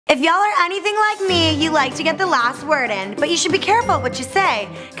If y'all are anything like me, you like to get the last word in, but you should be careful what you say,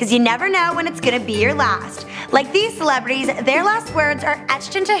 because you never know when it's gonna be your last. Like these celebrities, their last words are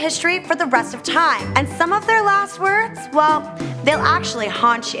etched into history for the rest of time, and some of their last words, well, they'll actually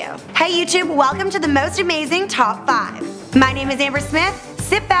haunt you. Hey YouTube, welcome to the most amazing Top 5. My name is Amber Smith.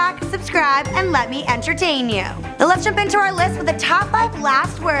 Sit back, subscribe, and let me entertain you. Now let's jump into our list with the top 5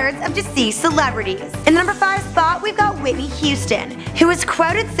 last words of deceased celebrities. In the number 5 spot, we've got Whitney Houston, who is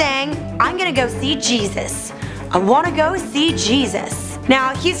quoted saying, "I'm gonna go see Jesus. I wanna go see Jesus."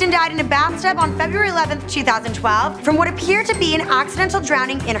 Now, Houston died in a bathtub on February 11th, 2012 from what appeared to be an accidental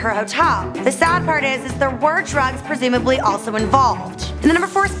drowning in her hotel. The sad part is there were drugs presumably also involved. In the number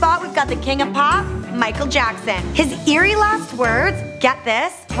 4 spot, we've got the king of pop, Michael Jackson. His eerie last words, get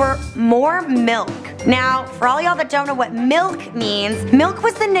this, were "more milk." Now, for all y'all that don't know what milk means, milk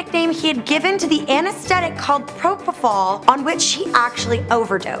was the nickname he had given to the anesthetic called propofol, on which he actually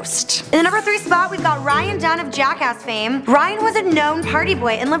overdosed. In the number 3 spot, we've got Ryan Dunn of Jackass fame. Ryan was a known party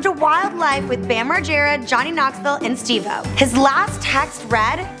boy and lived a wild life with Bam Margera, Johnny Knoxville, and Steve-O. His last text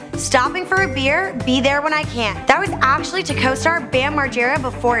read, "Stopping for a beer, be there when I can." That was actually to co-star Bam Margera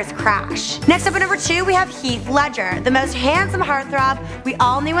before his crash. Next up at number 2, we have Heath Ledger, the most handsome heartthrob we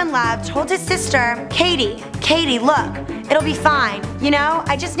all knew and loved, told his sister, Katie, look, it'll be fine. You know,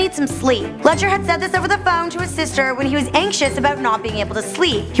 I just need some sleep." Ledger had said this over the phone to his sister when he was anxious about not being able to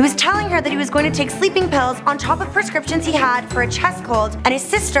sleep. He was telling her that he was going to take sleeping pills on top of prescriptions he had for a chest cold, and his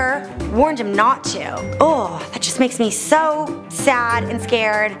sister warned him not to. Oh, that just makes me so sad and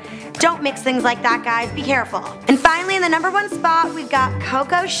scared. Don't mix things like that, guys. Be careful. And finally, in the number 1 spot, we've got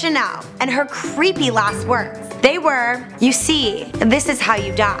Coco Chanel and her creepy last words. They were, "You see, this is how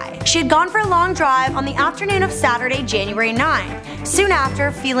you die." She had gone for a long drive on the afternoon of Saturday, January 9. Soon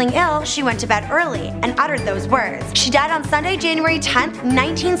after, feeling ill, she went to bed early and uttered those words. She died on Sunday, January 10th,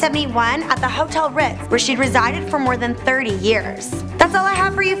 1971 at the Hotel Ritz, where she'd resided for more than 30 years. That's all I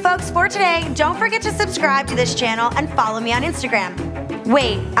have for you folks for today. Don't forget to subscribe to this channel and follow me on Instagram.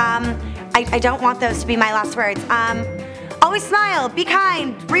 Wait, I don't want those to be my last words. Always smile, be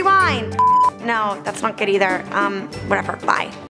kind, rewind. No, that's not good either. Whatever, bye.